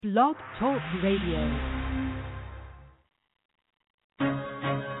Blog Talk Radio.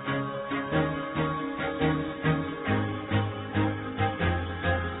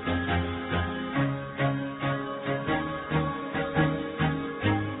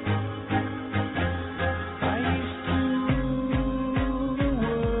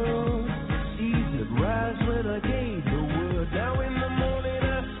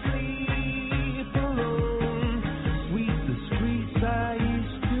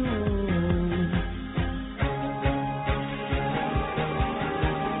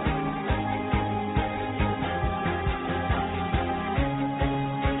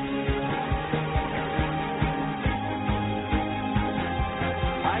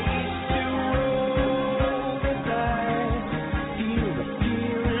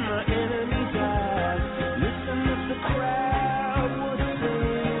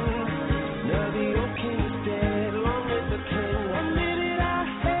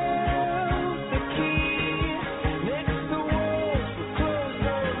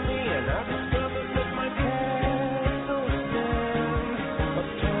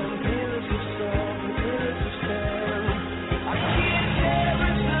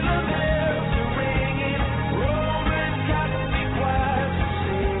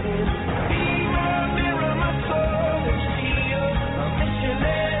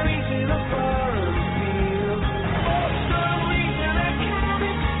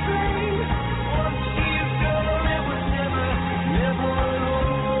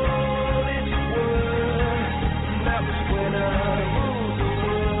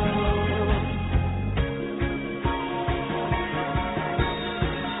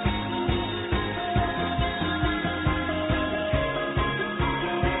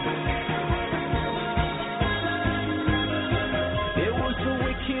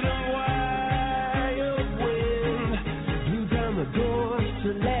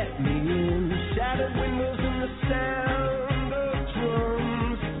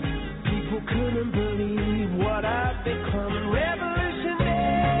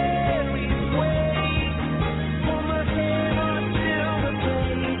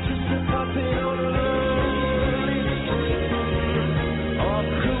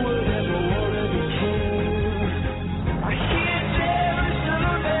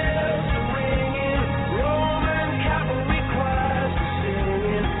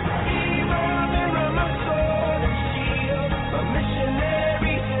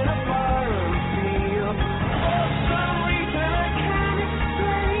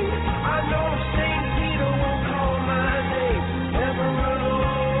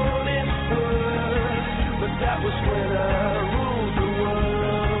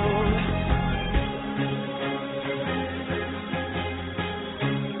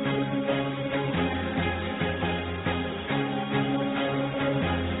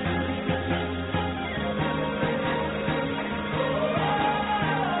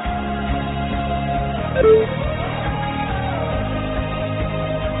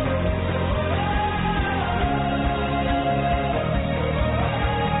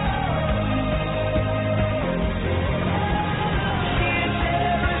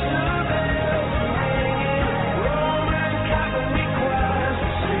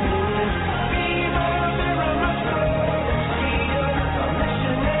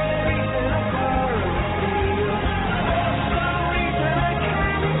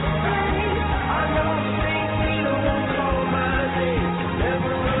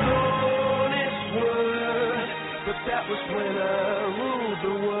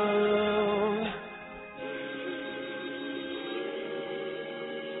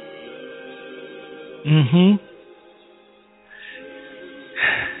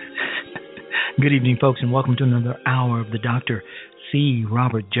 Good evening, folks, and welcome to another hour of the Dr. C.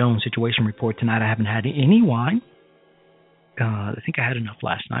 Robert Jones Situation Report. Tonight I haven't had any wine. I think I had enough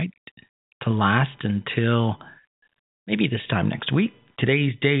last night to last until maybe this time next week.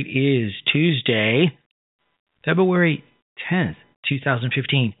 Today's date is Tuesday, February 10th,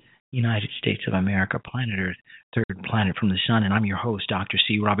 2015, United States of America, planet Earth, third planet from the sun, and I'm your host, Dr.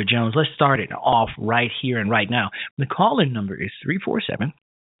 C. Robert Jones. Let's start it off right here and right now. The call-in number is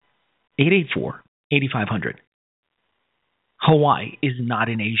 347-884-8500. Hawaii is not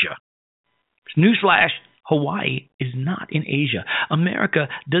in Asia. Newsflash, Hawaii is not in Asia. America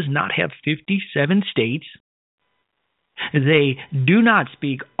does not have 57 states. They do not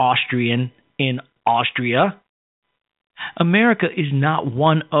speak Austrian in Austria. America is not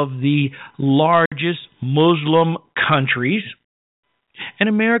one of the largest Muslim countries. And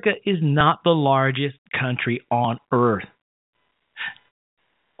America is not the largest country on earth.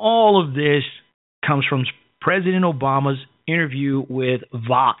 All of this comes from President Obama's interview with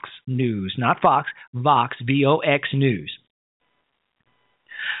Vox News, not Fox, Vox, VOX News.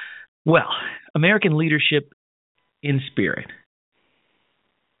 Well, American leadership in spirit.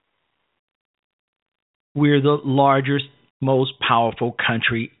 We're the largest, most powerful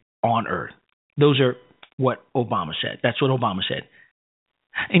country on earth. Those are what Obama said. That's what Obama said.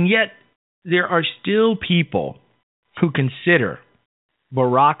 And yet, there are still people who consider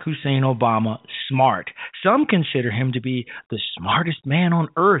Barack Hussein Obama smart. Some consider him to be the smartest man on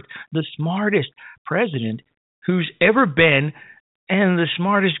earth, the smartest president who's ever been, and the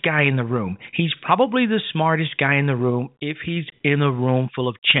smartest guy in the room. He's probably the smartest guy in the room if he's in a room full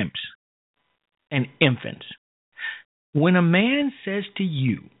of chimps and infants. When a man says to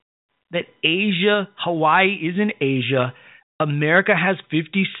you that Asia, Hawaii isn't Asia, America has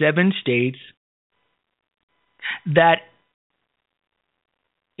 57 states, that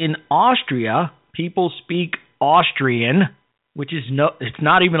in Austria, people speak Austrian, which is it's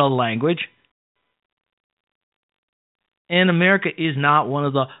not even a language. And America is not one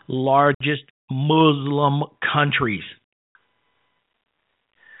of the largest Muslim countries.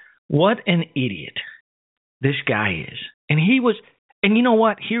 What an idiot this guy is. And he was, and you know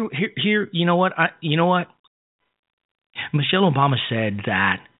what? Here, you know what? Michelle Obama said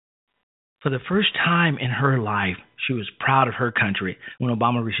that for the first time in her life, she was proud of her country when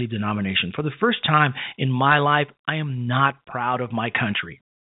Obama received the nomination. For the first time in my life, I am not proud of my country.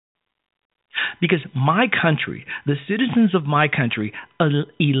 Because my country, the citizens of my country,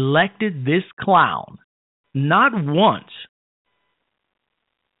 elected this clown not once,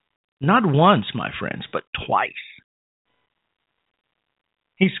 my friends, but twice.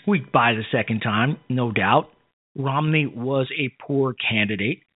 He squeaked by the second time, no doubt. Romney was a poor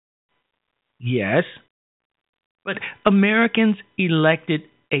candidate. Yes. But Americans elected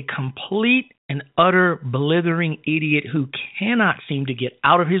a complete and utter blithering idiot who cannot seem to get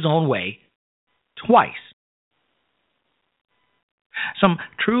out of his own way twice. Some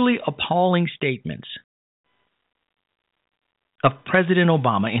truly appalling statements of President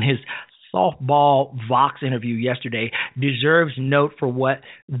Obama in his softball Vox interview yesterday deserves note for what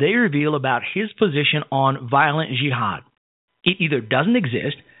they reveal about his position on violent jihad. It either doesn't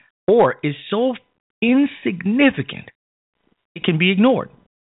exist or is so insignificant it can be ignored.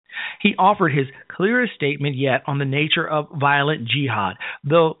 He offered his clearest statement yet on the nature of violent jihad,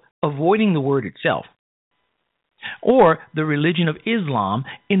 though avoiding the word itself, or the religion of Islam,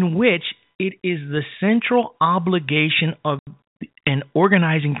 in which it is the central obligation of an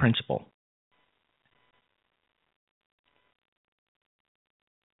organizing principle.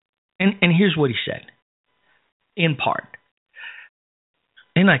 And here's what he said, in part,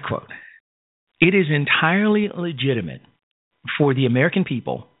 and I quote, "It is entirely legitimate for the American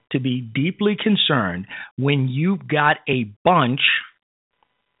people to be deeply concerned when you've got a bunch,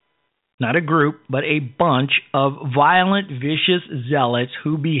 not a group, but a bunch of violent, vicious zealots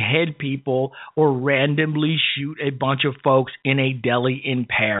who behead people or randomly shoot a bunch of folks in a deli in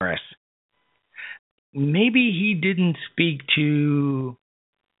Paris." Maybe he didn't speak to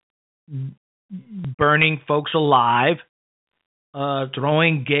burning folks alive,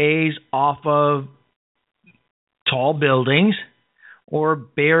 throwing gays off of tall buildings, or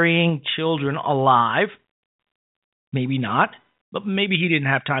burying children alive. Maybe not, but maybe he didn't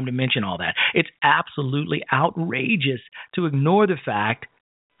have time to mention all that. It's absolutely outrageous to ignore the fact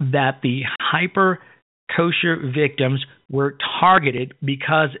that the hyper-kosher victims were targeted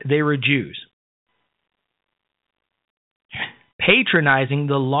because they were Jews. Patronizing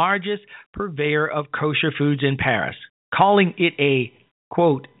the largest purveyor of kosher foods in Paris, calling it a,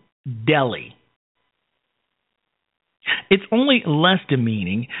 quote, deli. It's only less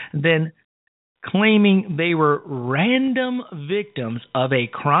demeaning than claiming they were random victims of a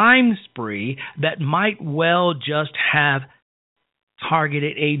crime spree that might well just have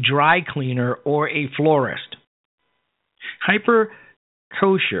targeted a dry cleaner or a florist. Hyper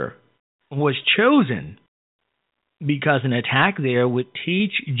kosher was chosen because an attack there would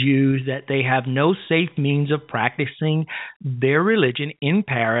teach Jews that they have no safe means of practicing their religion in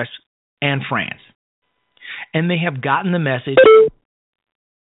Paris and France. And they have gotten the message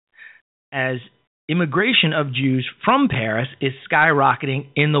as immigration of Jews from Paris is skyrocketing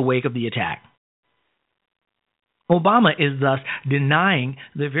in the wake of the attack. Obama is thus denying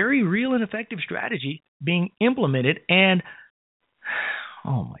the very real and effective strategy being implemented, and,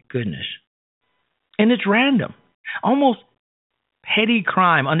 oh my goodness, and it's random. Almost petty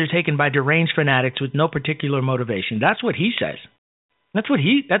crime undertaken by deranged fanatics with no particular motivation. That's what he says. That's what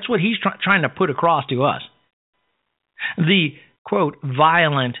he's trying to put across to us. The, quote,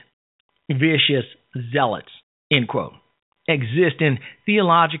 violent, vicious zealots, end quote. exist in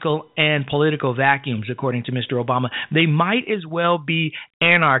theological and political vacuums, according to Mr. Obama. They might as well be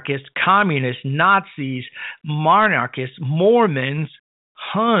anarchists, communists, Nazis, monarchists, Mormons,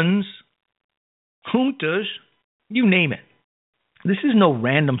 Huns, juntas, you name it. This is no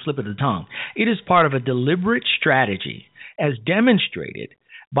random slip of the tongue. It is part of a deliberate strategy, as demonstrated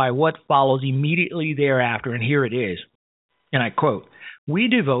by what follows immediately thereafter, and here it is. And I quote, "We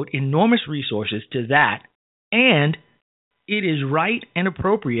devote enormous resources to that, and it is right and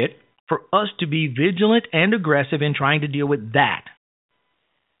appropriate for us to be vigilant and aggressive in trying to deal with that."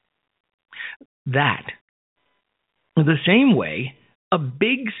 That. The same way a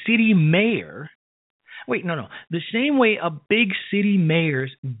big city mayor, the same way a big city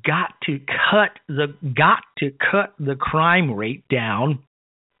mayor's got to cut the crime rate down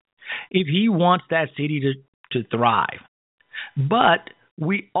if he wants that city to thrive. But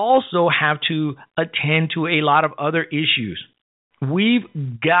we also have to attend to a lot of other issues. We've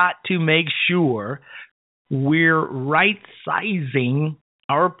got to make sure we're right-sizing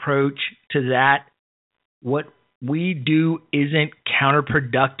our approach to that. What we do isn't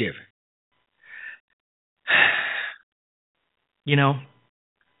counterproductive.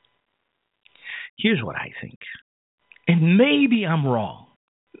 Here's what I think. And maybe I'm wrong,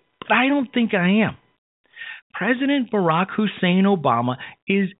 but I don't think I am. President Barack Hussein Obama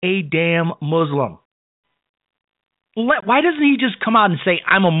is a damn Muslim. Why doesn't he just come out and say,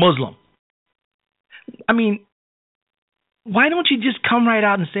 "I'm a Muslim"? I mean, why don't you just come right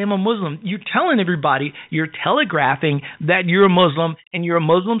out and say, "I'm a Muslim"? You're telling everybody, you're telegraphing that you're a Muslim and you're a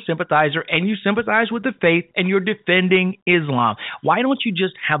Muslim sympathizer and you sympathize with the faith and you're defending Islam. Why don't you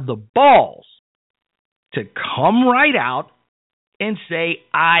just have the balls to come right out and say,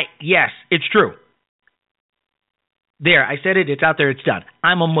 yes, it's true. There, I said it, it's out there, it's done.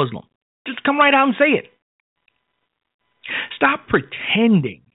 I'm a Muslim. Just come right out and say it. Stop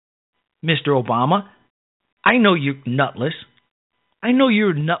pretending, Mr. Obama. I know you're nutless. I know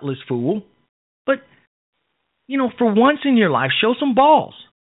you're a nutless fool. But, for once in your life, show some balls.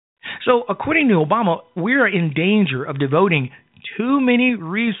 So, according to Obama, we're in danger of devoting too many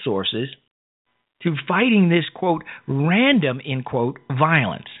resources to fighting this, quote, random, end quote,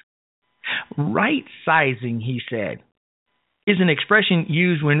 violence. Right-sizing, he said, is an expression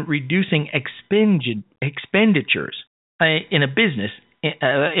used when reducing expenditures in a business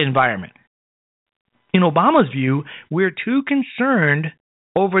environment. In Obama's view, we're too concerned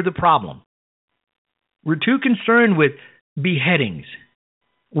over the problem. We're too concerned with beheadings.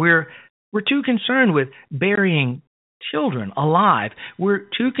 We're too concerned with burying children alive. We're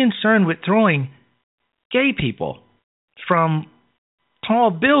too concerned with throwing gay people from tall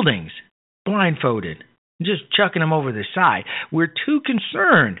buildings blindfolded, just chucking them over the side. We're too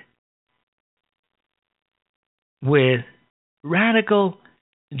concerned with radical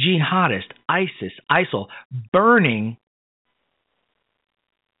jihadist, ISIL, burning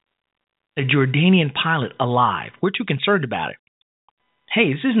a Jordanian pilot alive. We're too concerned about it.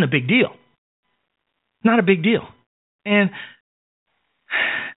 Hey, this isn't a big deal. Not a big deal. And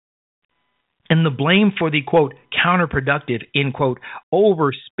the blame for the, quote, counterproductive, end quote,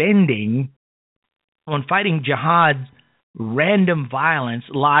 overspending on fighting jihad's random violence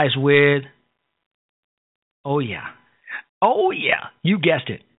lies with, oh yeah, you guessed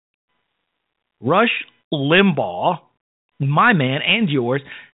it, Rush Limbaugh, my man and yours,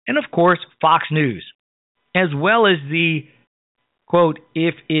 and of course Fox News, as well as the, quote,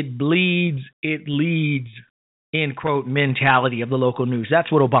 if it bleeds, it leads, end quote, mentality of the local news.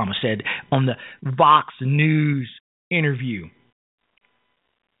 That's what Obama said on the Fox News interview.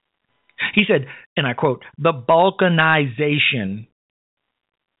 He said, and I quote, "The balkanization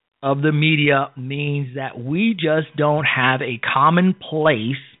of the media means that we just don't have a common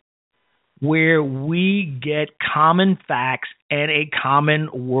place where we get common facts and a common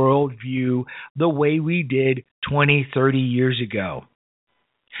worldview the way we did 20, 30 years ago.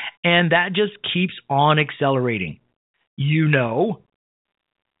 And that just keeps on accelerating.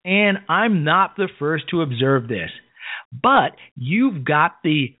 And I'm not the first to observe this, but you've got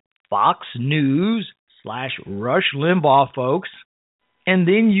the Fox News / Rush Limbaugh folks, and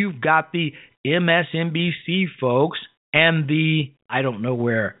then you've got the MSNBC folks and the, I don't know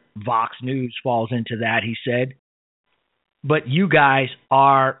where Fox News falls into that, he said. But you guys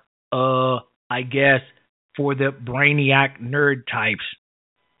are, I guess, for the brainiac nerd types.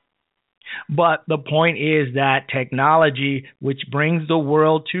 But the point is that technology, which brings the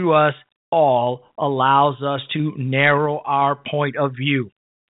world to us all, allows us to narrow our point of view.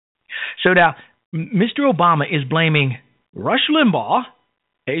 So now, Mr. Obama is blaming Rush Limbaugh,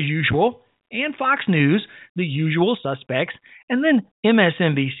 as usual, and Fox News, the usual suspects, and then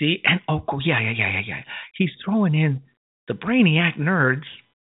MSNBC, and he's throwing in the brainiac nerds,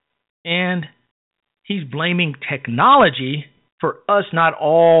 and he's blaming technology for us not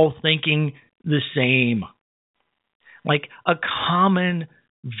all thinking the same. Like a common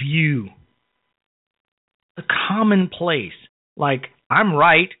view, a common place. Like, I'm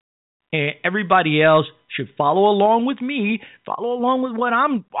right, and everybody else should follow along with me, follow along with what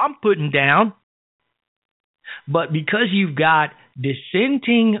I'm putting down. But because you've got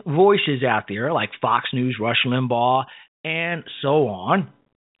dissenting voices out there, like Fox News, Rush Limbaugh, and so on,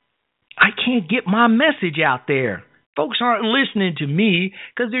 I can't get my message out there. Folks aren't listening to me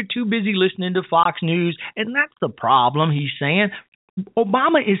because they're too busy listening to Fox News, and that's the problem, he's saying.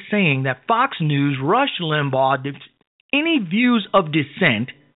 Obama is saying that Fox News, Rush Limbaugh, any views of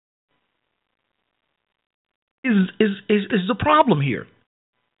dissent is the problem here.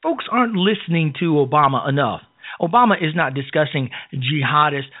 Folks aren't listening to Obama enough. Obama is not discussing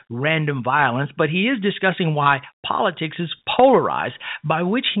jihadist random violence, but he is discussing why politics is polarized, by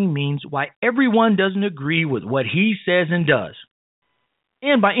which he means why everyone doesn't agree with what he says and does.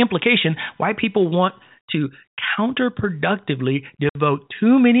 And by implication, why people want to counterproductively devote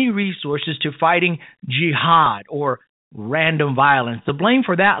too many resources to fighting jihad or random violence. The blame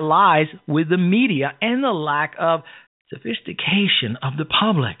for that lies with the media and the lack of sophistication of the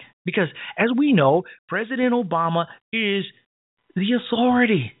public. Because, as we know, President Obama is the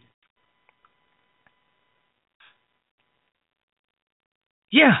authority.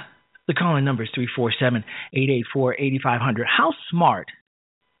 Yeah, the calling number is 347-884-8500. How smart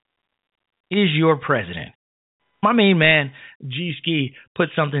is your president? My main man, G-Ski, put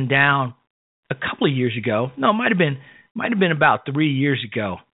something down a couple of years ago. No, it might have been about 3 years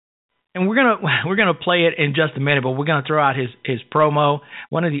ago. And we're gonna play it in just a minute, but we're gonna throw out his promo,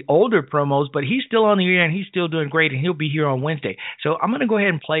 one of the older promos, but he's still on the air and he's still doing great, and he'll be here on Wednesday. So I'm gonna go ahead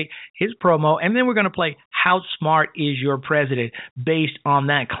and play his promo, and then we're gonna play How Smart Is Your President, based on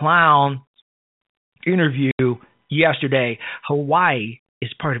that clown interview yesterday. Hawaii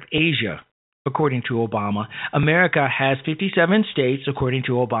is part of Asia, according to Obama. America has 57 states, according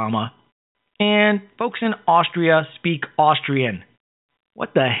to Obama. And folks in Austria speak Austrian.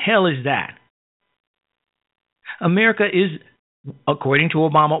 What the hell is that? America is, according to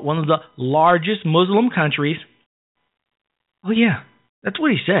Obama, one of the largest Muslim countries. Oh, yeah, that's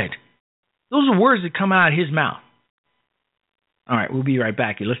what he said. Those are words that come out of his mouth. All right, we'll be right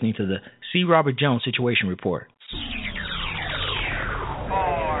back. You're listening to the C. Robert Jones Situation Report.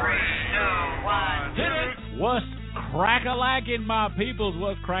 4, 2, 1, hit it! What's crack-a-lackin', my peoples?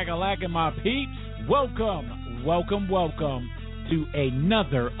 What's crack-a-lackin', my peeps? Welcome to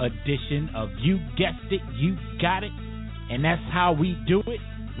another edition of You Guessed It, You Got It. And that's how we do it,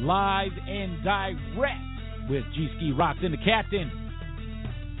 live and direct with G-Ski Rocks and the Captain.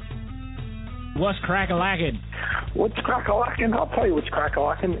 What's crack-a-lackin'? What's crack-a-lackin'? I'll tell you what's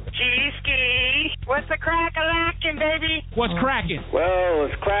crack-a-lackin'. G-Ski, what's the crack-a-lackin', baby? What's crackin'? Well,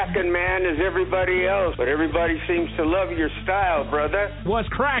 as crackin', man, as everybody else, but everybody seems to love your style, brother. What's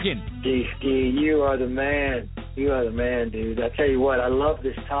crackin'? G-Ski, you are the man. You are the man, dude. I tell you what, I love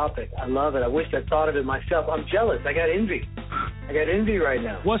this topic. I love it. I wish I thought of it myself. I'm jealous. I got envy right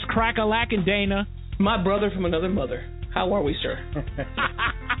now. What's crack-a-lackin', Dana? My brother from another mother. How are we, sir?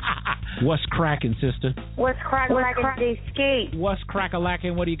 What's crackin', sister? What's crack-a-lackin', G-Ski? What's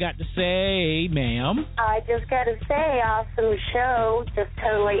crack-a-lackin'? What do you got to say, ma'am? I just got to say, awesome show. Just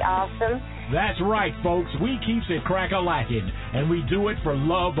totally awesome. That's right, folks. We keeps it crack-a-lackin', and we do it for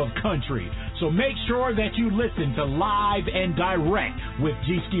love of country. So make sure that you listen to Live and Direct with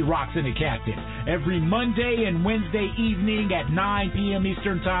G-Ski Rocks and the Captain every Monday and Wednesday evening at 9 p.m.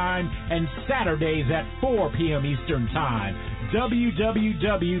 Eastern Time and Saturdays at 4 p.m. Eastern Time.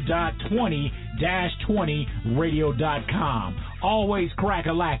 www.20-20radio.com. Always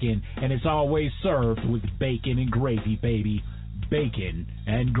crack-a-lackin', and it's always served with bacon and gravy, baby. Bacon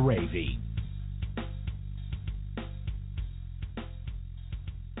and gravy.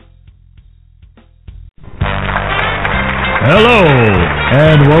 Hello,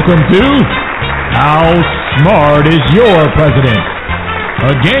 and welcome to How Smart Is Your President?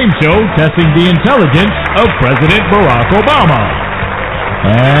 A game show testing the intelligence of President Barack Obama.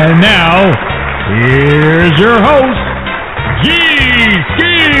 And now, here's your host,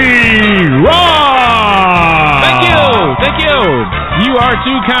 G-Ski Rock! Thank you. You are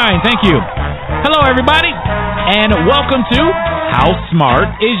too kind. Thank you. Hello, everybody, and welcome to How Smart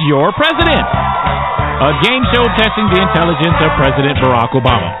Is Your President? A game show testing the intelligence of President Barack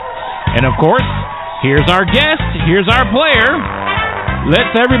Obama. And of course, here's our guest, here's our player,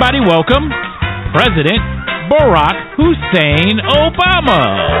 Let's everybody welcome President Barack Hussein Obama.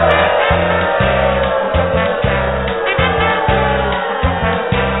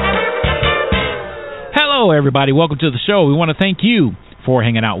 Hello, everybody. Welcome to the show. We want to thank you for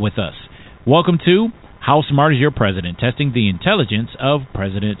hanging out with us. Welcome to How Smart is Your President? Testing the intelligence of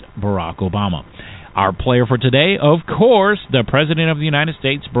President Barack Obama. Our player for today, of course, the President of the United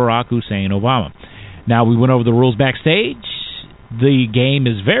States, Barack Hussein Obama. Now, we went over the rules backstage. The game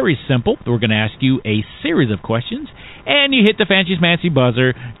is very simple. We're going to ask you a series of questions, and you hit the fancy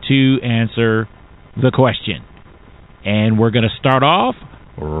buzzer to answer the question. And we're going to start off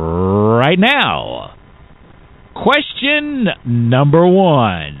right now. Question number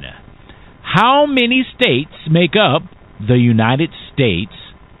 1. How many states make up the United States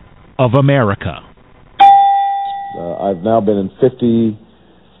of America? I've now been in 57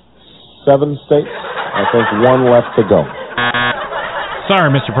 states. I think one left to go. Sorry,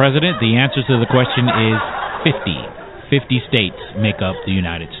 Mr. President. The answer to the question is 50. 50 states make up the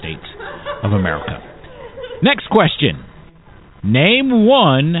United States of America. Next question. Name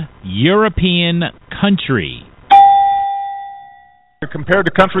one European country. Compared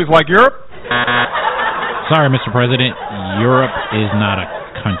to countries like Europe? Sorry, Mr. President. Europe is not a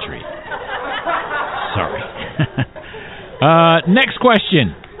country. Sorry. Next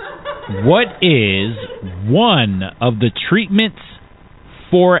question. What is one of the treatments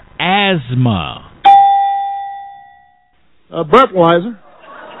for asthma? A breathalyzer.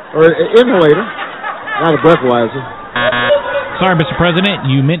 Or an inhalator. Not a breathalyzer. Sorry, Mr. President.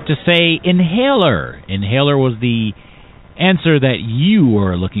 You meant to say inhaler. Inhaler was the answer that you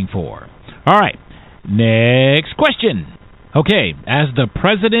were looking for. All right. Next question. Okay. As the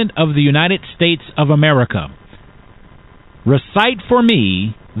President of the United States of America, recite for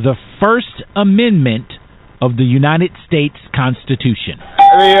me the First Amendment of the United States Constitution.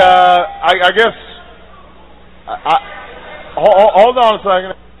 I guess. Hold on a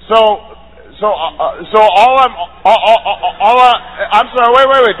second. So I'm sorry.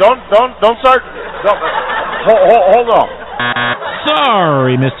 Wait. Don't start. Hold on.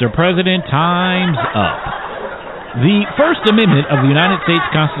 Sorry, Mr. President. Time's up. The First Amendment of the United States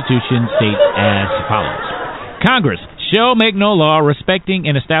Constitution states as follows: Congress shall make no law respecting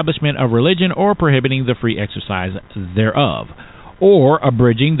an establishment of religion or prohibiting the free exercise thereof, or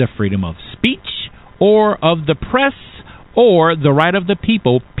abridging the freedom of speech or of the press or the right of the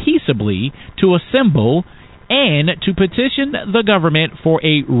people peaceably to assemble and to petition the government for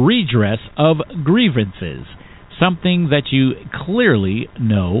a redress of grievances, something that you clearly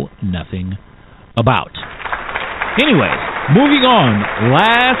know nothing about. Anyways, moving on.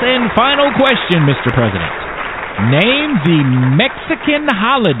 Last and final question, Mr. President. Name the Mexican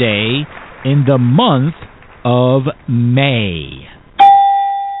holiday in the month of May.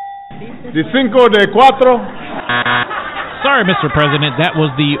 De cinco de cuatro. Sorry, Mr. President, that was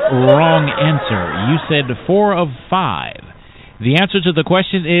the wrong answer. You said 4 of 5. The answer to the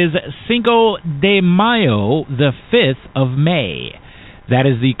question is Cinco de Mayo, the 5th of May. That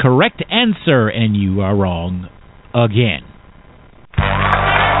is the correct answer, and you are wrong again.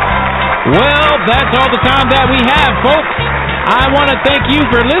 Well, that's all the time that we have, folks. I want to thank you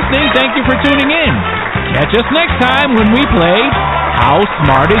for listening. Thank you for tuning in. Catch us next time when we play How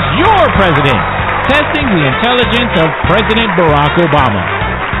Smart is Your President? Testing the intelligence of President Barack Obama.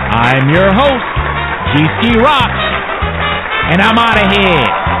 I'm your host, G-Ski Rocks, and I'm out of here.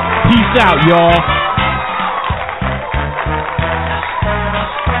 Peace out, y'all.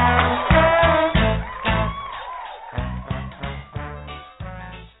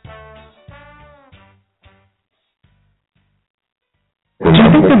 Do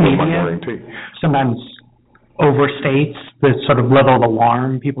you think the media sometimes overstates the sort of level of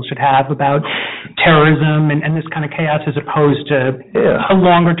alarm people should have about terrorism and this kind of chaos as opposed to a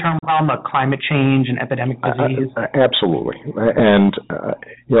longer-term problem of climate change and epidemic disease? Absolutely. And,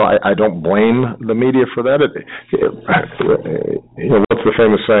 I don't blame the media for that. What's the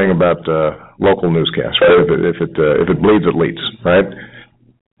famous saying about local newscasts, right? If it bleeds, it leads, right?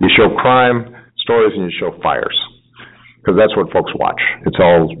 You show crime stories and you show fires, because that's what folks watch. It's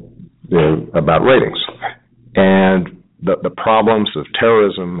all about ratings. And the problems of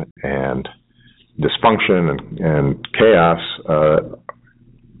terrorism and dysfunction and chaos,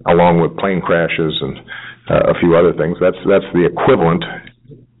 along with plane crashes and a few other things, that's the equivalent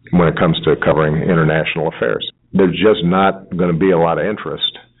when it comes to covering international affairs. There's just not going to be a lot of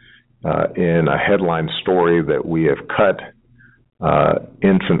interest in a headline story that we have cut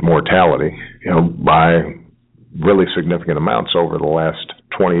infant mortality, by really significant amounts over the last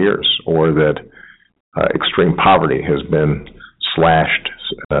 20 years, or that extreme poverty has been slashed,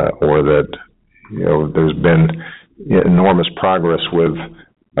 or that there's been enormous progress with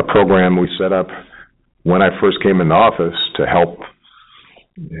a program we set up when I first came into office to help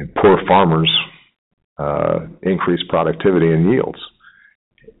poor farmers increase productivity and yields.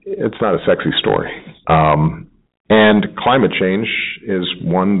 It's not a sexy story. And climate change is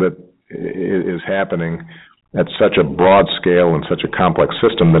one that is happening at such a broad scale and such a complex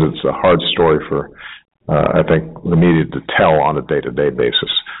system that it's a hard story for, I think, the media to tell on a day-to-day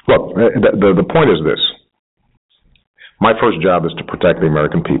basis. Look, the point is this. My first job is to protect the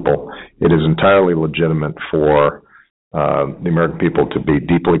American people. It is entirely legitimate for the American people to be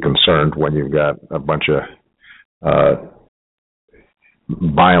deeply concerned when you've got a bunch of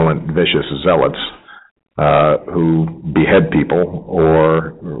violent, vicious zealots who behead people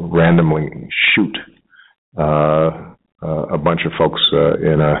or randomly shoot a bunch of folks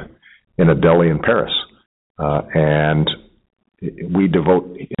in a deli in Paris. And we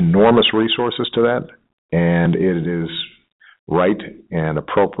devote enormous resources to that, and it is right and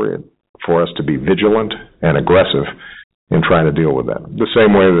appropriate for us to be vigilant and aggressive in trying to deal with that. The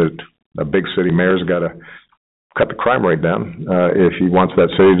same way that a big city mayor's got to cut the crime rate down if he wants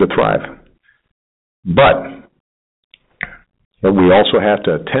that city to thrive. But we also have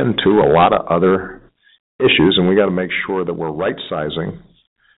to attend to a lot of other issues, and we got to make sure that we're right-sizing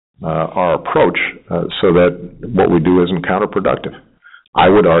our approach so that what we do isn't counterproductive. I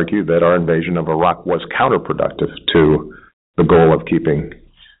would argue that our invasion of Iraq was counterproductive to the goal of keeping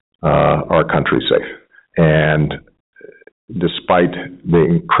our country safe. And despite the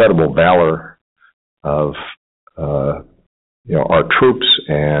incredible valor of our troops,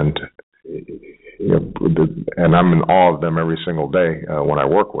 and and I'm in awe of them every single day when I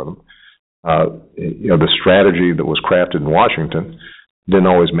work with them, the strategy that was crafted in Washington didn't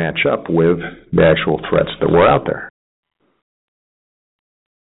always match up with the actual threats that were out there.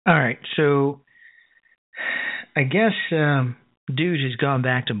 All right, so I guess Dude has gone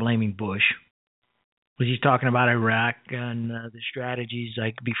back to blaming Bush. He's talking about Iraq and the strategies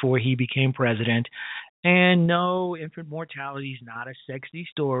like before he became president. And no, infant mortality is not a sexy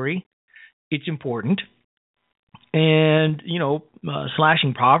story. It's important. And,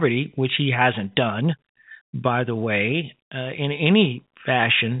 slashing poverty, which he hasn't done, by the way, in any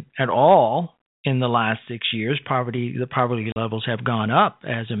fashion at all in the last 6 years. The poverty levels have gone up,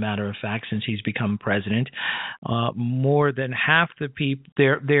 as a matter of fact, since he's become president. More than half the people,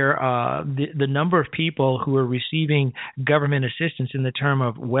 the number of people who are receiving government assistance in the term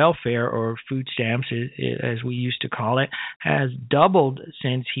of welfare or food stamps, as we used to call it, has doubled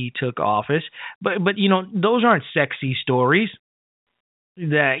since he took office. But those aren't sexy stories.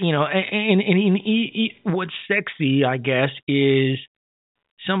 That what's sexy, I guess, is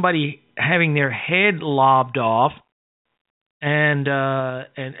somebody having their head lobbed off and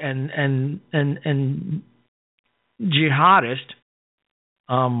jihadist,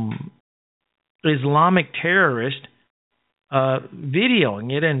 Islamic terrorist,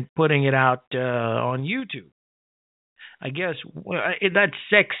 videoing it and putting it out on YouTube. I guess that's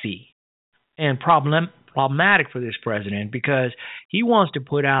sexy and problematic for this president, because he wants to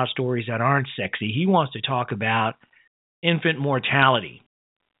put out stories that aren't sexy. He wants to talk about infant mortality.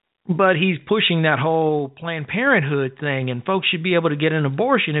 But he's pushing that whole Planned Parenthood thing, and folks should be able to get an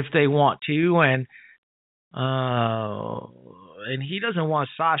abortion if they want to, and he doesn't want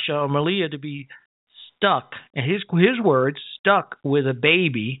Sasha or Malia to be stuck, and his words, stuck with a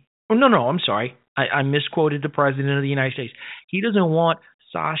baby. Oh, no, I'm sorry. I misquoted the President of the United States. He doesn't want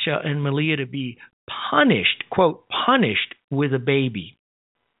Sasha and Malia to be punished, quote, punished with a baby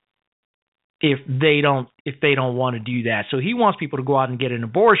if they don't want to do that. So he wants people to go out and get an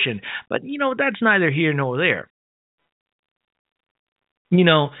abortion. But, that's neither here nor there.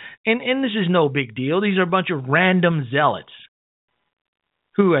 And this is no big deal. These are a bunch of random zealots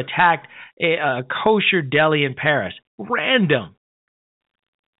who attacked a kosher deli in Paris. Random.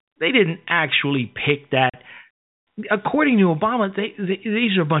 They didn't actually pick that. According to Obama,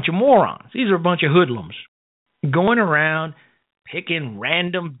 these are a bunch of morons. These are a bunch of hoodlums going around picking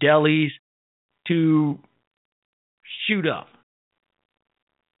random delis to shoot up.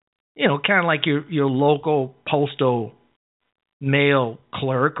 Kind of like your local postal mail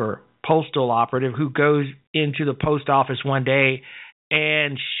clerk or postal operative who goes into the post office one day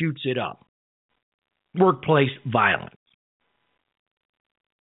and shoots it up. Workplace violence.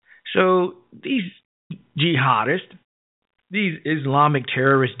 So these jihadists, these Islamic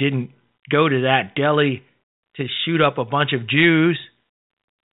terrorists didn't go to that deli to shoot up a bunch of Jews.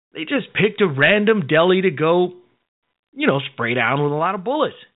 They just picked a random deli to go, spray down with a lot of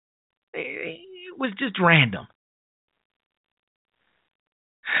bullets. It was just random.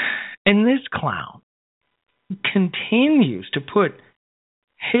 And this clown continues to put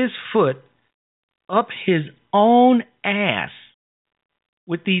his foot up his own ass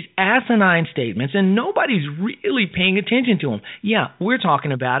with these asinine statements, and nobody's really paying attention to him. Yeah, we're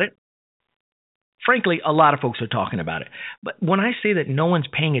talking about it. Frankly, a lot of folks are talking about it. But when I say that no one's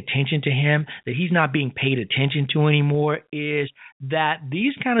paying attention to him, that he's not being paid attention to anymore, is that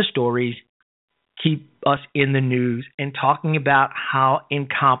these kind of stories keep us in the news and talking about how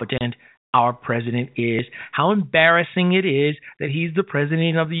incompetent our president is, how embarrassing it is that he's the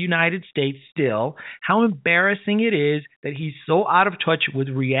president of the United States still, how embarrassing it is that he's so out of touch with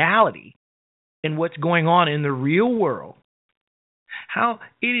reality and what's going on in the real world, how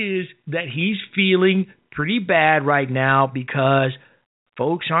it is that he's feeling pretty bad right now because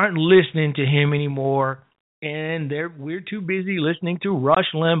folks aren't listening to him anymore, and we're too busy listening to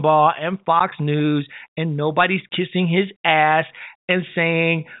Rush Limbaugh and Fox News, and nobody's kissing his ass and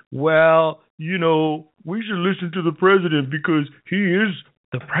saying, well, you know, we should listen to the president because he is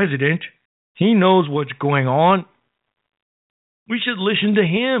the president. He knows what's going on. We should listen to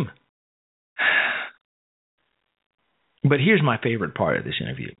him. But here's my favorite part of this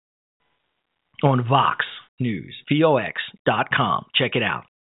interview. On Vox News, VOX.com. Check it out.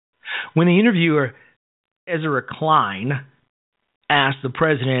 When the interviewer, Ezra Klein, asked the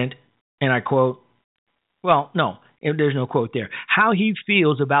president, and I quote, well, no, there's no quote there, how he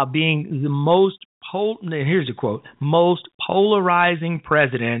feels about being the most polarizing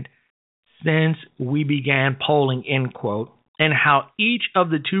president since we began polling, end quote, and how each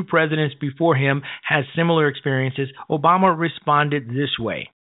of the two presidents before him has similar experiences, Obama responded this way.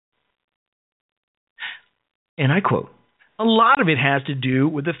 And I quote, a lot of it has to do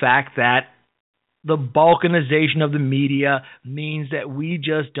with the fact that the balkanization of the media means that we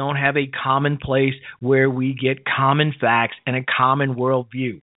just don't have a common place where we get common facts and a common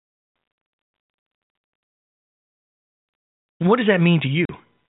worldview. What does that mean to you?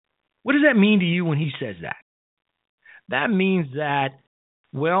 What does that mean to you when he says that? That means that,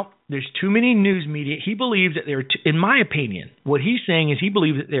 well, there's too many news media. He believes that there are, in my opinion, what he's saying is he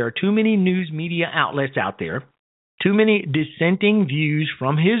believes that there are too many news media outlets out there, too many dissenting views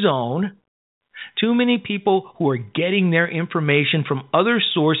from his own, too many people who are getting their information from other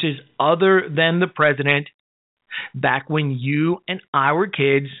sources other than the president. Back when you and I were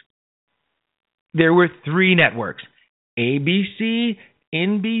kids, there were 3 networks, ABC,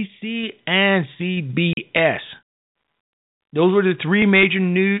 NBC, and CBS. Those were the 3 major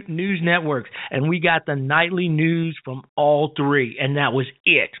news networks, and we got the nightly news from all 3, and that was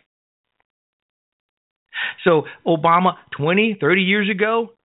it. So Obama, 20, 30 years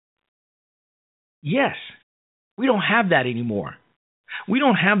ago, yes, we don't have that anymore. We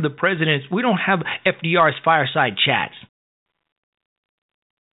don't have the president's, we don't have FDR's fireside chats.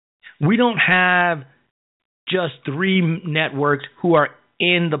 We don't have just 3 networks who are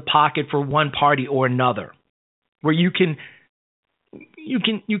in the pocket for one party or another, where you can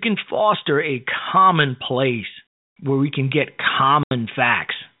foster a common place where we can get common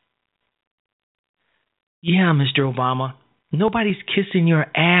facts. Yeah, Mr. Obama, nobody's kissing your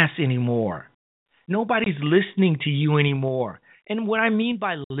ass anymore. Nobody's listening to you anymore. And what I mean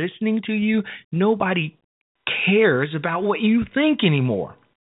by listening to you, nobody cares about what you think anymore.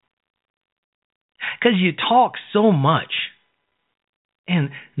 Because you talk so much and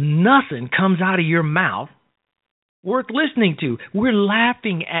nothing comes out of your mouth worth listening to. We're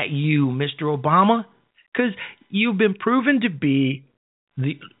laughing at you, Mr. Obama, because you've been proven to be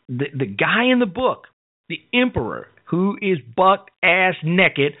the guy in the book, the emperor, who is butt-ass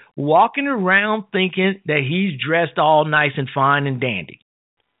naked, walking around thinking that he's dressed all nice and fine and dandy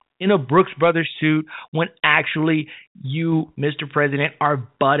in a Brooks Brothers suit, when actually you, Mr. President, are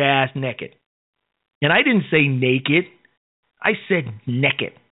butt-ass naked. And I didn't say naked. I said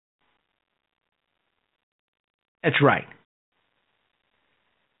naked. That's right.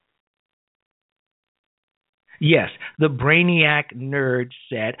 Yes, the Brainiac nerd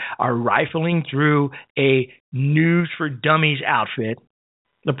set are rifling through a News for Dummies outfit.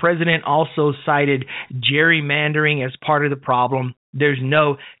 The president also cited gerrymandering as part of the problem. There's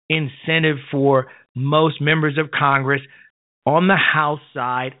no incentive for most members of Congress, on the House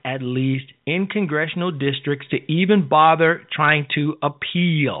side at least, in congressional districts, to even bother trying to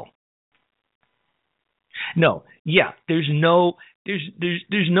appeal. No, yeah, there's no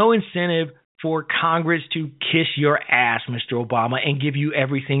incentive for Congress to kiss your ass, Mr. Obama, and give you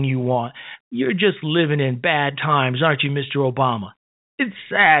everything you want. You're just living in bad times, aren't you, Mr. Obama? It's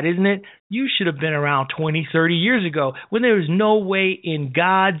sad, isn't it? You should have been around 20, 30 years ago when there was no way in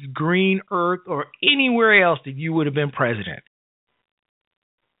God's green earth or anywhere else that you would have been president.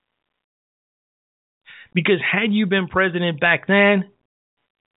 Because had you been president back then,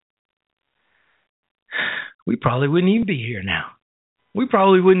 we probably wouldn't even be here now. We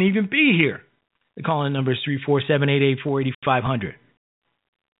probably wouldn't even be here. The call-in number is 347-884-8500.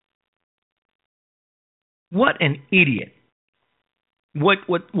 What an idiot. What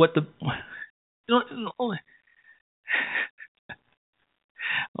the...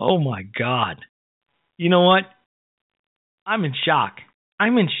 Oh, my God. You know what? I'm in shock.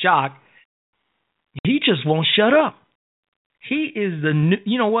 He just won't shut up. He is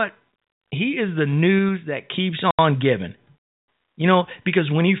you know what? He is the news that keeps on giving. You know, because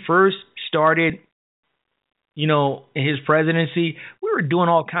when he first started, you know, his presidency, we were doing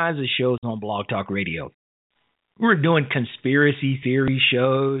all kinds of shows on Blog Talk Radio. We were doing conspiracy theory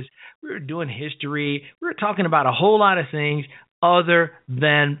shows. We were doing history. We were talking about a whole lot of things other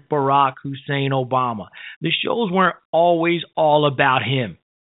than Barack Hussein Obama. The shows weren't always all about him.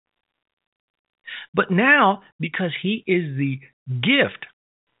 But now, because he is the gift,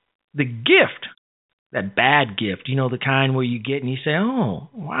 that bad gift, you know, the kind where you get and you say, oh,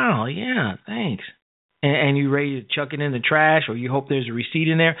 wow, yeah, thanks. And you're ready to chuck it in the trash, or you hope there's a receipt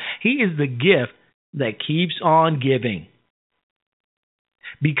in there. He is the gift that keeps on giving.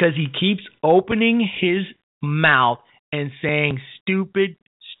 Because he keeps opening his mouth and saying stupid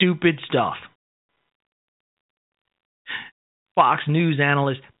stuff. Fox News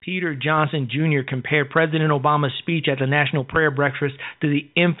analyst Peter Johnson Jr. compared President Obama's speech at the National Prayer Breakfast to the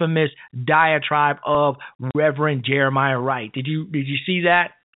infamous diatribe of Reverend Jeremiah Wright. Did you see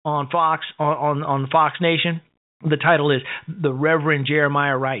that on Fox on Fox Nation? The title is "The Reverend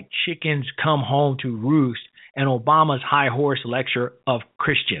Jeremiah Wright: Chickens Come Home to Roost and Obama's High Horse Lecture of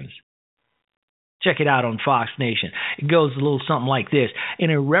Christians." Check it out on Fox Nation. It goes a little something like this. In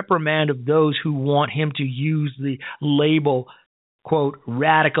a reprimand of those who want him to use the label, quote,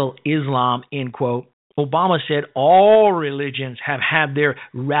 radical Islam, end quote, Obama said all religions have had their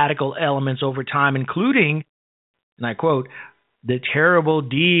radical elements over time, including, and I quote, the terrible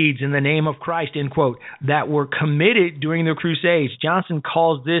deeds in the name of Christ, end quote, that were committed during the Crusades. Johnson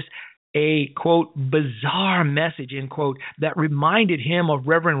calls this a, quote, bizarre message, end quote, that reminded him of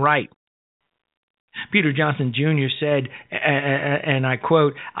Reverend Wright. Peter Johnson Jr. said, and I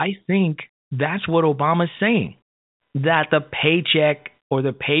quote, I think that's what Obama's saying, that the paycheck or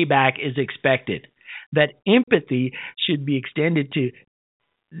the payback is expected, that empathy should be extended to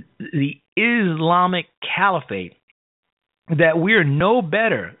the Islamic Caliphate, that we're no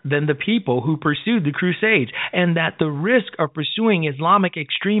better than the people who pursued the Crusades, and that the risk of pursuing Islamic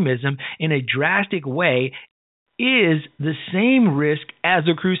extremism in a drastic way is the same risk as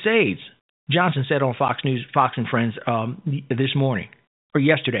the Crusades. Johnson said on Fox News, Fox and Friends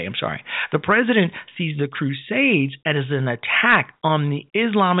yesterday. The president sees the Crusades as an attack on the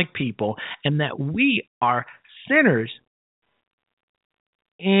Islamic people, and that we are sinners,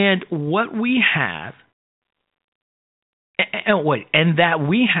 and what we have, and that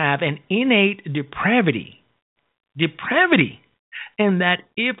we have an innate depravity, and that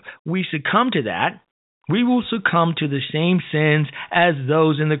if we succumb to that, we will succumb to the same sins as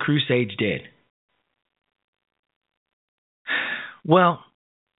those in the Crusades did. Well,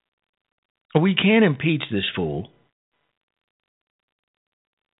 we can't impeach this fool.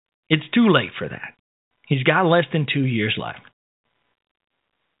 It's too late for that. He's got less than 2 years left.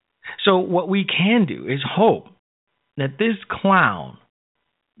 So what we can do is hope that this clown,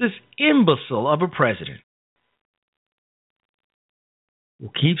 this imbecile of a president,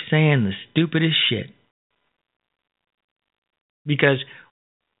 will keep saying the stupidest shit. Because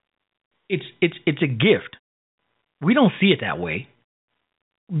it's a gift. We don't see it that way.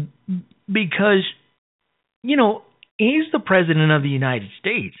 Because, you know, he's the president of the United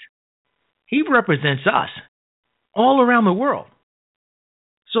States. He represents us all around the world.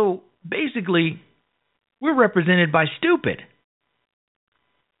 So basically, we're represented by stupid.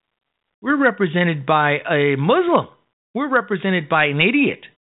 We're represented by a Muslim. We're represented by an idiot.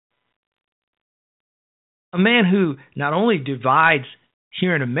 A man who not only divides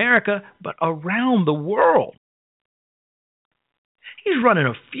here in America, but around the world. He's running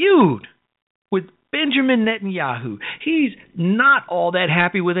a feud with Benjamin Netanyahu. He's not all that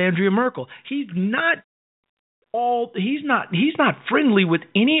happy with Angela Merkel. He's not friendly with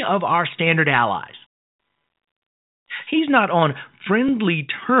any of our standard allies. He's not on friendly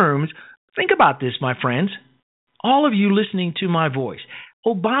terms. Think about this, my friends. All of you listening to my voice.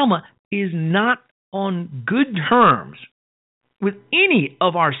 Obama is not on good terms with any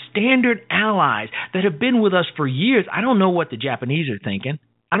of our standard allies that have been with us for years. I don't know what the Japanese are thinking.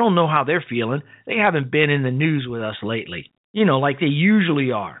 I don't know how they're feeling. They haven't been in the news with us lately, you know, like they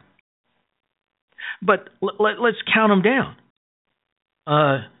usually are. But let's count them down.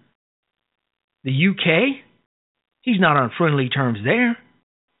 The UK, he's not on friendly terms there.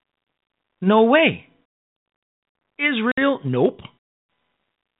 No way. Israel, nope.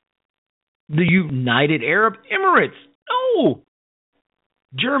 The United Arab Emirates, no.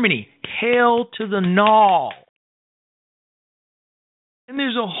 Germany, hail to the no. And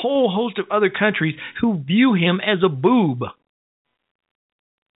there's a whole host of other countries who view him as a boob,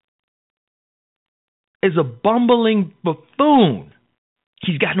 as a bumbling buffoon.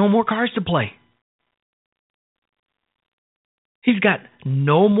 He's got no more cards to play. He's got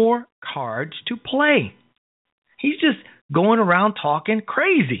no more cards to play. He's just going around talking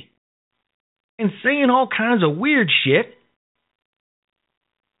crazy and saying all kinds of weird shit.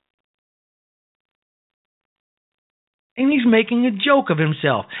 And he's making a joke of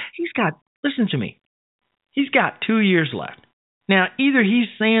himself. Listen to me, he's got 2 years left. Now, either he's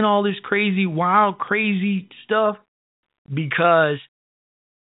saying all this crazy, wild, crazy stuff because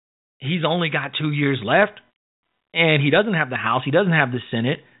he's only got 2 years left and he doesn't have the House, he doesn't have the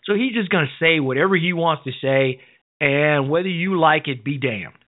Senate, so he's just going to say whatever he wants to say, and whether you like it, be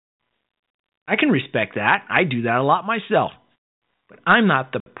damned. I can respect that. I do that a lot myself. But I'm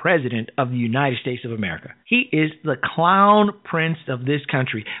not the president of the United States of America. He is the clown prince of this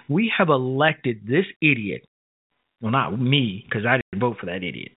country. We have elected this idiot. Well, not me, because I didn't vote for that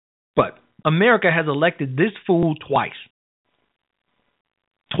idiot. But America has elected this fool twice.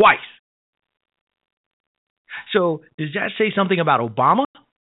 Twice. So does that say something about Obama?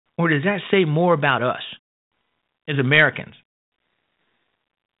 Or does that say more about us as Americans?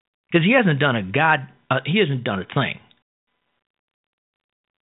 Because he hasn't done a thing.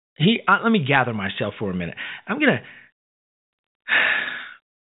 Let me gather myself for a minute. I'm going to,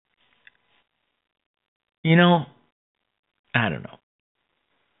 I don't know.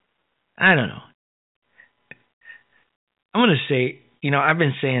 I'm going to say, I've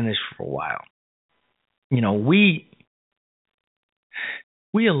been saying this for a while.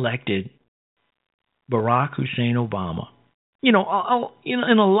 We elected Barack Hussein Obama. In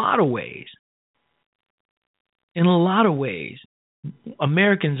a lot of ways,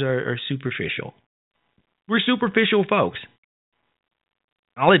 Americans are superficial. We're superficial folks.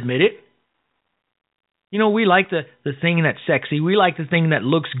 I'll admit it. We like the thing that's sexy. We like the thing that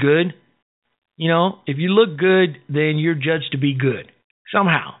looks good. If you look good, then you're judged to be good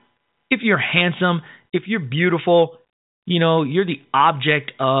somehow. If you're handsome, if you're beautiful, you're the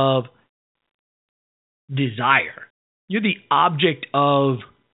object of desire. You're the object of,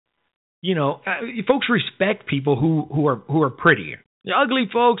 folks respect people who are prettier. The ugly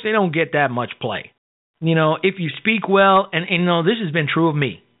folks, they don't get that much play. If you speak well, and this has been true of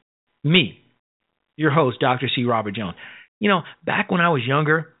me, your host, Dr. C. Robert Jones. Back when I was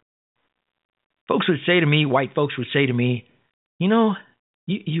younger, folks would say to me, white folks would say to me, you're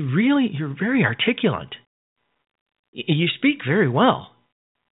very articulate. You speak very well.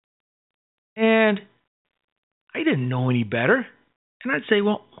 And I didn't know any better. And I'd say,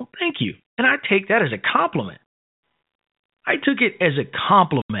 well, thank you. And I'd take that as a compliment. I took it as a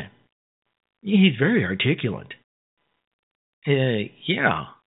compliment. He's very articulate. Yeah,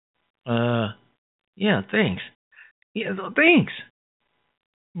 thanks. Yeah, thanks.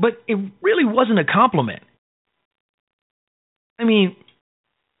 But it really wasn't a compliment. I mean,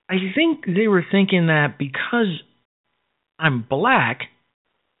 I think they were thinking that because I'm black,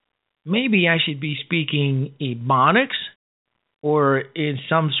 maybe I should be speaking Ebonics or in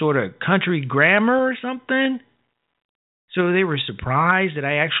some sort of country grammar or something. So they were surprised that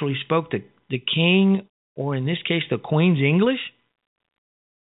I actually spoke the king, or in this case, the queen's English.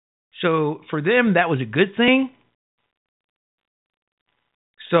 So for them, that was a good thing.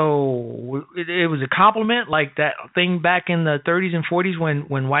 So it was a compliment, like that thing back in the 30s and 40s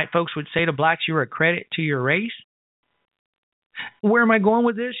when white folks would say to blacks, you're a credit to your race. Where am I going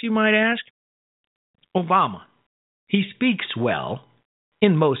with this, you might ask? Obama. He speaks well,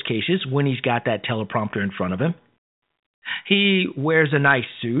 in most cases, when he's got that teleprompter in front of him. He wears a nice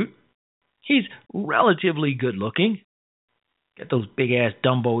suit. He's relatively good looking. Got those big ass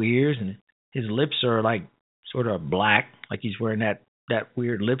Dumbo ears, and his lips are like sort of black, like he's wearing that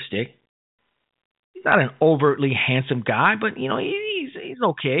weird lipstick. He's not an overtly handsome guy, but he's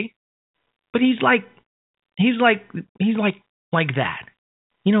okay. But he's like that.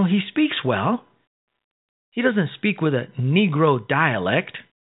 He speaks well. He doesn't speak with a Negro dialect.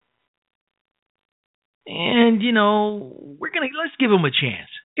 And, let's give him a chance.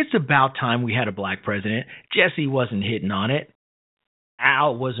 It's about time we had a black president. Jesse wasn't hitting on it.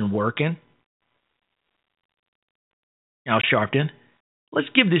 Al wasn't working. Al Sharpton. Let's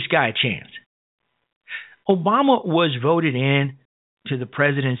give this guy a chance. Obama was voted in to the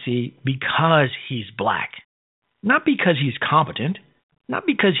presidency because he's black, not because he's competent, not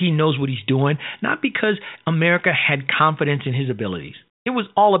because he knows what he's doing, not because America had confidence in his abilities. It was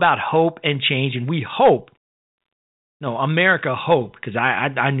all about hope and change, and we hope. No, America hoped, because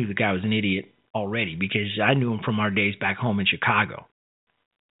I knew the guy was an idiot already, because I knew him from our days back home in Chicago.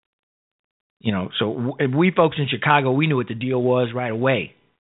 You know, so we folks in Chicago, we knew what the deal was right away.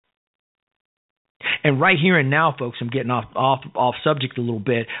 And right here and now, folks, I'm getting off subject a little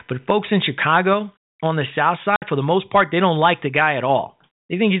bit, but folks in Chicago on the South Side, for the most part, they don't like the guy at all.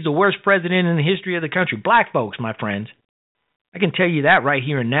 They think he's the worst president in the history of the country. Black folks, my friends. I can tell you that right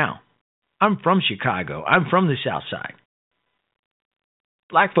here and now. I'm from Chicago. I'm from the South Side.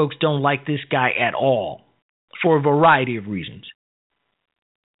 Black folks don't like this guy at all for a variety of reasons.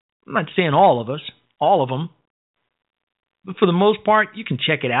 I'm not saying all of us, all of them. But for the most part, you can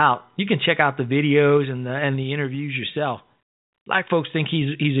check it out. You can check out the videos and the interviews yourself. Black folks think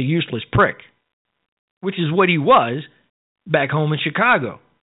he's a useless prick, which is what he was back home in Chicago.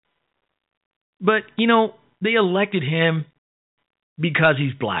 But, you know, they elected him because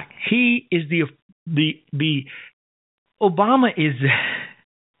he's black. He is the Obama is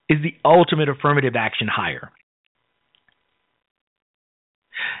the ultimate affirmative action hire.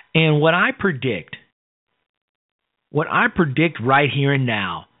 And what I predict right here and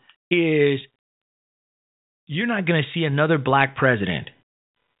now is you're not going to see another black president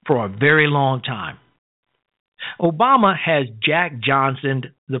for a very long time. Obama has Jack Johnsoned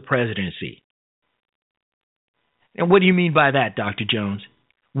the presidency. And what do you mean by that, Dr. Jones?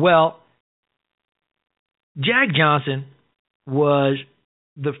 Well, Jack Johnson was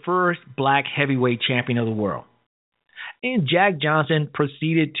the first black heavyweight champion of the world. And Jack Johnson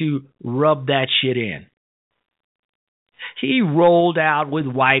proceeded to rub that shit in. He rolled out with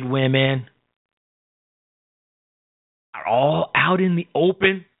white women, all out in the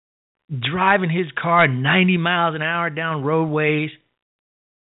open, driving his car 90 miles an hour down roadways.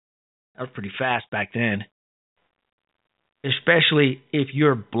 That was pretty fast back then. Especially if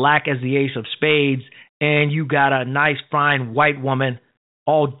you're black as the ace of spades and you got a nice, fine white woman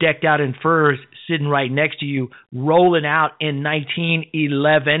all decked out in furs sitting right next to you, rolling out in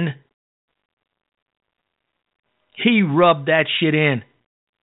 1911. He rubbed that shit in.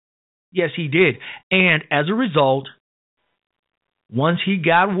 Yes, he did. And as a result, once he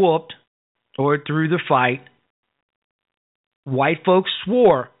got whooped or through the fight, white folks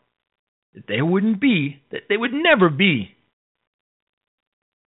swore that there would never be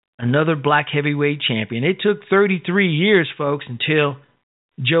another black heavyweight champion. It took 33 years, folks, until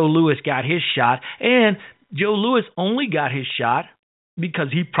Joe Louis got his shot. And Joe Louis only got his shot because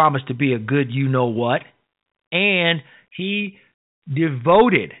he promised to be a good you-know-what. And he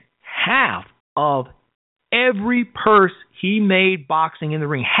devoted half of every purse he made boxing in the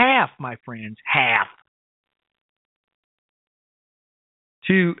ring, half, my friends, half,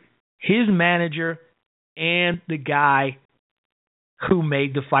 to his manager and the guy who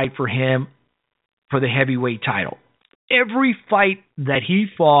made the fight for him for the heavyweight title. Every fight that he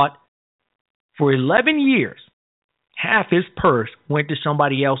fought for 11 years, half his purse went to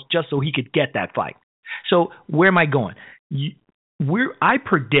somebody else just so he could get that fight. So where am I going? I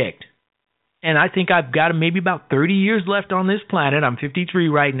predict, and I think I've got maybe about 30 years left on this planet. I'm 53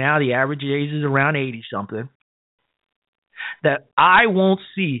 right now. The average age is around 80-something. That I won't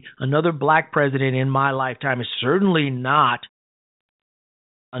see another black president in my lifetime. Is certainly not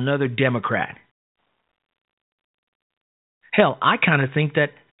another Democrat. Hell, I kind of think that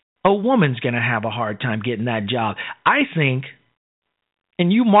a woman's going to have a hard time getting that job. I think,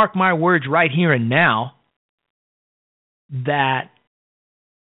 and you mark my words right here and now, that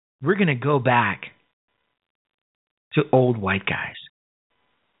we're going to go back to old white guys.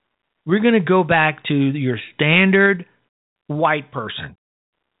 We're going to go back to your standard white person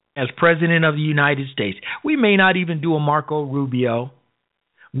as president of the United States. We may not even do a Marco Rubio.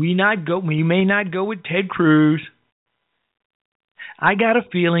 We may not go with Ted Cruz. I got a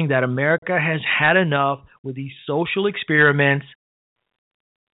feeling that America has had enough with these social experiments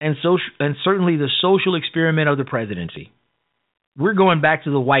and certainly the social experiment of the presidency. We're going back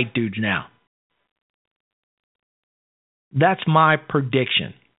to the white dudes now. That's my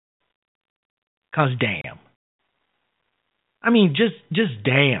prediction. 'Cause damn. I mean, just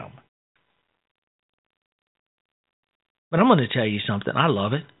damn. But I'm going to tell you something. I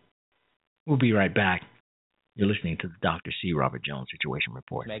love it. We'll be right back. You're listening to the Dr. C. Robert Jones Situation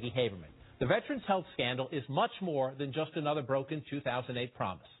Report. Maggie Haberman. The Veterans Health scandal is much more than just another broken 2008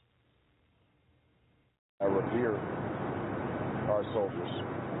 promise. I revere our soldiers,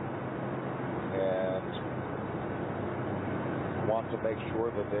 and want to make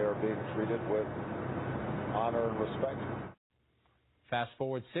sure that they are being treated with honor and respect. Fast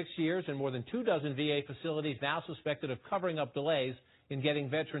forward 6 years and more than 24 VA facilities now suspected of covering up delays in getting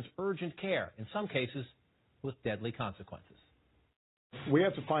veterans urgent care, in some cases with deadly consequences. We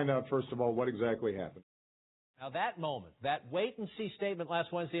have to find out, first of all, what exactly happened. Now that moment, that wait-and-see statement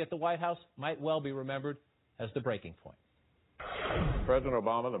last Wednesday at the White House might well be remembered as the breaking point. President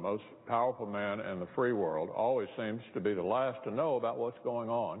Obama, the most powerful man in the free world, always seems to be the last to know about what's going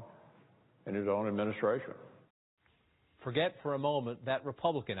on in his own administration. Forget for a moment that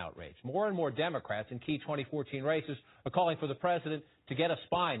Republican outrage. More and more Democrats in key 2014 races are calling for the president to get a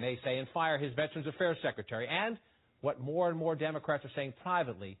spine, they say, and fire his Veterans Affairs Secretary. And what more and more Democrats are saying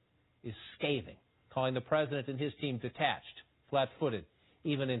privately is scathing, calling the president and his team detached, flat-footed,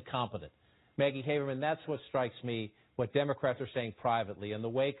 even incompetent. Maggie Haberman, that's what strikes me, what Democrats are saying privately. In the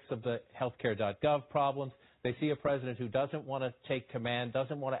wake of the healthcare.gov problems, they see a president who doesn't want to take command,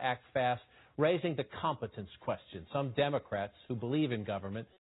 doesn't want to act fast, raising the competence question. Some Democrats who believe in government,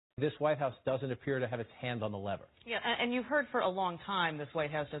 this White House doesn't appear to have its hand on the lever. Yeah, and you've heard for a long time this White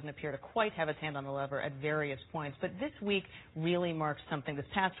House doesn't appear to quite have its hand on the lever at various points. But this week really marks something. This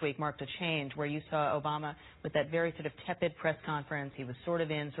past week marked a change where you saw Obama with that very sort of tepid press conference. He was sort of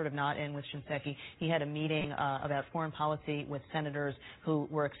in, sort of not in with Shinseki. He had a meeting about foreign policy with senators who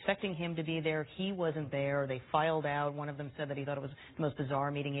were expecting him to be there. He wasn't there. They filed out. One of them said that he thought it was the most bizarre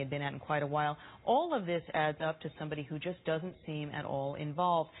meeting he had been at in quite a while. All of this adds up to somebody who just doesn't seem at all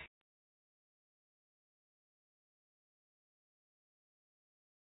involved.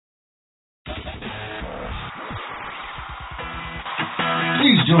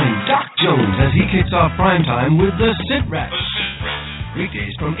 Please join Doc Jones as he kicks off primetime with the Sit Rep.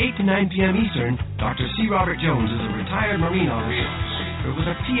 Weekdays from 8 to 9 p.m. Eastern, Dr. C. Robert Jones is a retired Marine officer with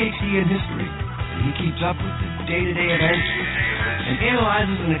a Ph.D. in history, and he keeps up with the day-to-day events and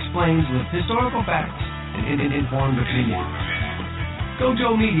analyzes and explains with historical facts and informed opinion.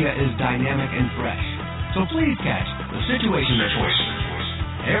 Gojo Media is dynamic and fresh, so please catch the Situation Report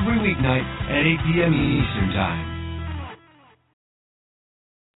every weeknight at 8 p.m. Eastern Time.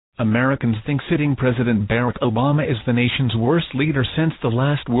 Americans think sitting President Barack Obama is the nation's worst leader since the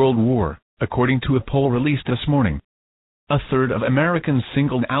last World War, according to a poll released this morning. A third of Americans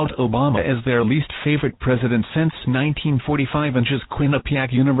singled out Obama as their least favorite president since 1945, inches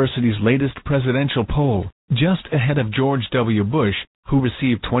Quinnipiac University's latest presidential poll, just ahead of George W. Bush, who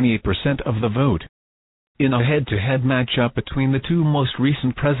received 28% of the vote. In a head-to-head matchup between the two most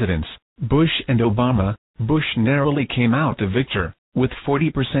recent presidents, Bush and Obama, Bush narrowly came out the victor, with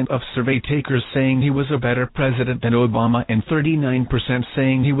 40% of survey takers saying he was a better president than Obama and 39%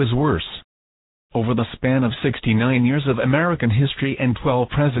 saying he was worse. Over the span of 69 years of American history and 12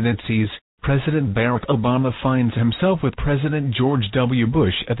 presidencies, President Barack Obama finds himself with President George W.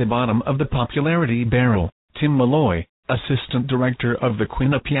 Bush at the bottom of the popularity barrel. Tim Malloy, assistant director of the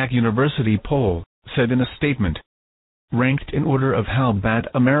Quinnipiac University poll, said in a statement. Ranked in order of how bad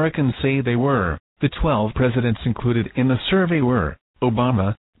Americans say they were, the 12 presidents included in the survey were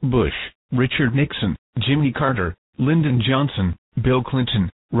Obama, Bush, Richard Nixon, Jimmy Carter, Lyndon Johnson, Bill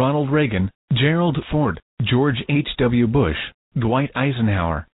Clinton, Ronald Reagan, Gerald Ford, George H.W. Bush, Dwight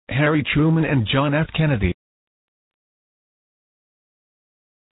Eisenhower, Harry Truman and John F. Kennedy.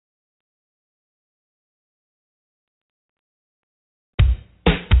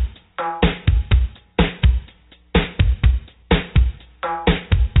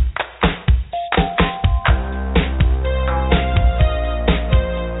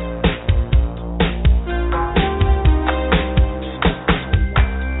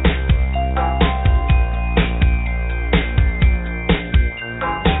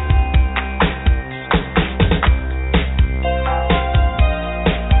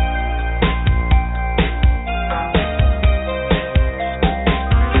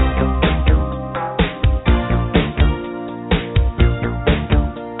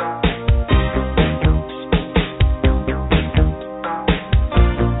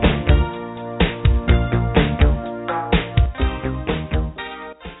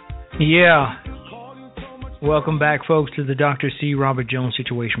 Yeah. Welcome back, folks, to the Dr. C. Robert Jones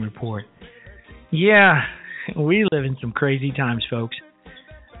Situation Report. Yeah, we live in some crazy times, folks.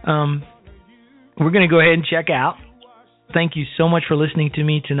 We're going to go ahead and check out. Thank you so much for listening to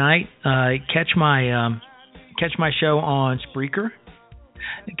me tonight. Catch my show on Spreaker.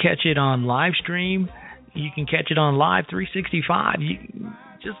 Catch it on live stream. You can catch it on Live 365.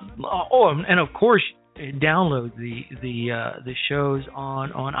 and of course, download the shows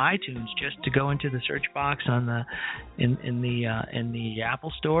on iTunes. Just to go into the search box on in the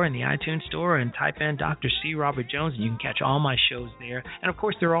Apple Store and the iTunes Store and type in Dr. C. Robert Jones, and you can catch all my shows there. And of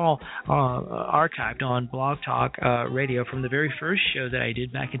course, they're all archived on Blog Talk Radio from the very first show that I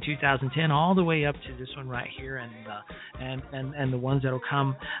did back in 2010, all the way up to this one right here, and the ones that'll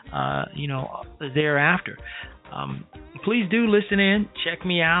come, thereafter. Please do listen in, check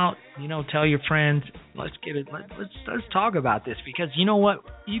me out, tell your friends. Let's talk about this, because you know what?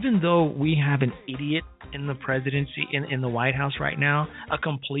 Even though we have an idiot in the presidency, in the White House right now, a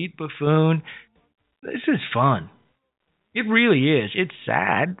complete buffoon, this is fun. It really is. It's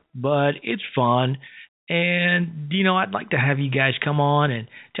sad, but it's fun. And, I'd like to have you guys come on and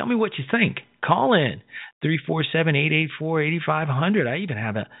tell me what you think. Call in 347-884-8500. I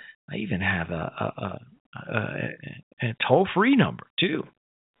even have a toll-free number too.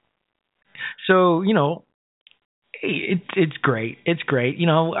 So it's great. It's great.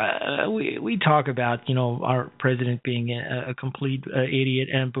 We talk about our president being a complete idiot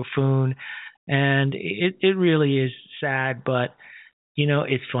and buffoon, and it really is sad. But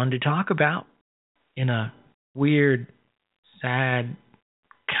it's fun to talk about in a weird, sad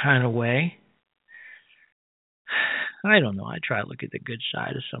kind of way. I don't know. I try to look at the good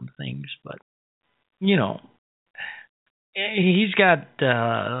side of some things, but he's got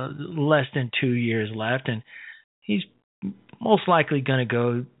less than 2 years left, and he's most likely going to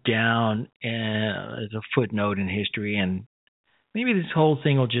go down as a footnote in history, and maybe this whole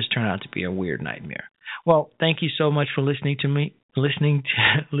thing will just turn out to be a weird nightmare. Well, thank you so much for listening to me tonight,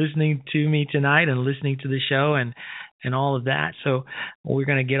 and listening to the show and all of that. So we're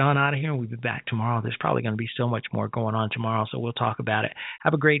going to get on out of here, and we'll be back tomorrow. There's probably going to be so much more going on tomorrow, so we'll talk about it.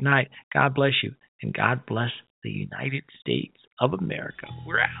 Have a great night. God bless you, and God bless the United States of America.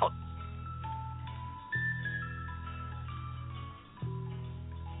 We're out.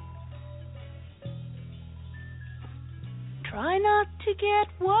 Try not to get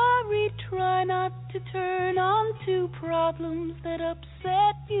worried, try not to turn on to problems that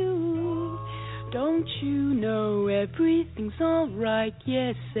upset you. Don't you know everything's alright?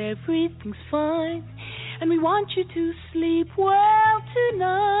 Yes, everything's fine. And we want you to sleep well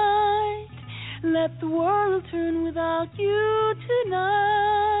tonight. Let the world turn without you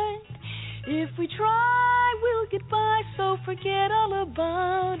tonight. If we try, we'll get by, so forget all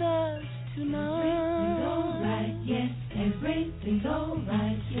about us tonight. Everything's alright, yes, everything's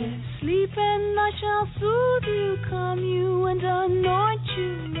alright, yes. Sleep and I shall soothe you, calm you, and anoint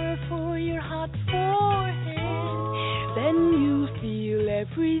you, myrrh for your hot forehead. Then you feel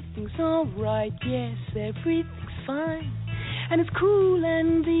everything's alright, yes, everything's fine. And it's cool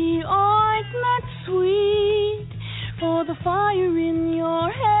and the ointment sweet for the fire in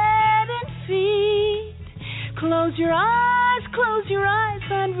your head and feet. Close your eyes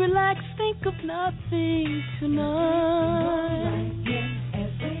and relax, think of nothing tonight.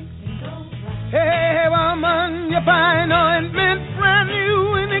 Hey, woman, your fine ointment, brand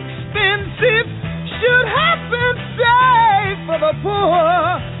new and expensive, should have been saved for the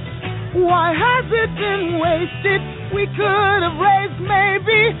poor. Why has it been wasted? We could have raised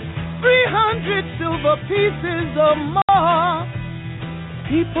maybe 300 silver pieces or more.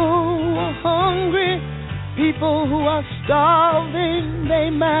 People who are hungry, people who are starving, they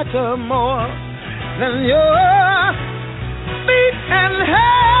matter more than your feet and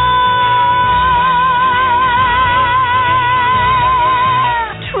hair.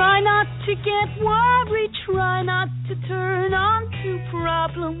 Try not to get worried, try not to turn on to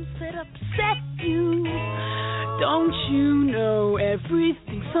problems that upset you. Don't you know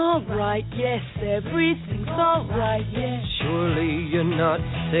everything's alright? Yes, everything's alright, yes. Surely you're not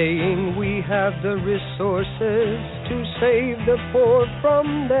saying we have the resources to save the poor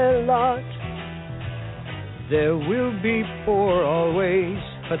from their lot. There will be poor always,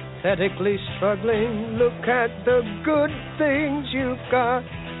 pathetically struggling. Look at the good things you've got.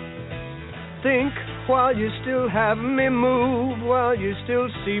 Think while you still have me, move while you still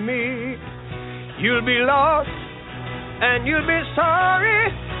see me. You'll be lost and you'll be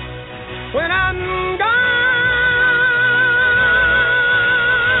sorry when I'm gone.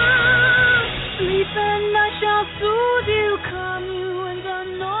 Sleep and I shall soothe you, calm you, and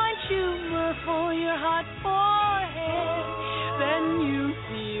anoint you, myrrh for your hot forehead. Then you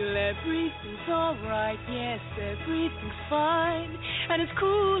feel everything's alright, yes, everything's fine. And it's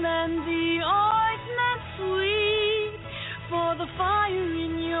cool and the ointment sweet for the fire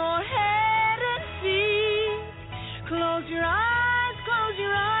in your head and feet. Close your eyes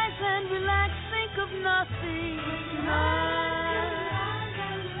and relax, think of nothing tonight.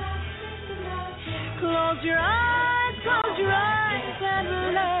 Close your eyes and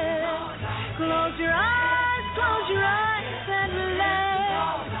relax. Close your eyes.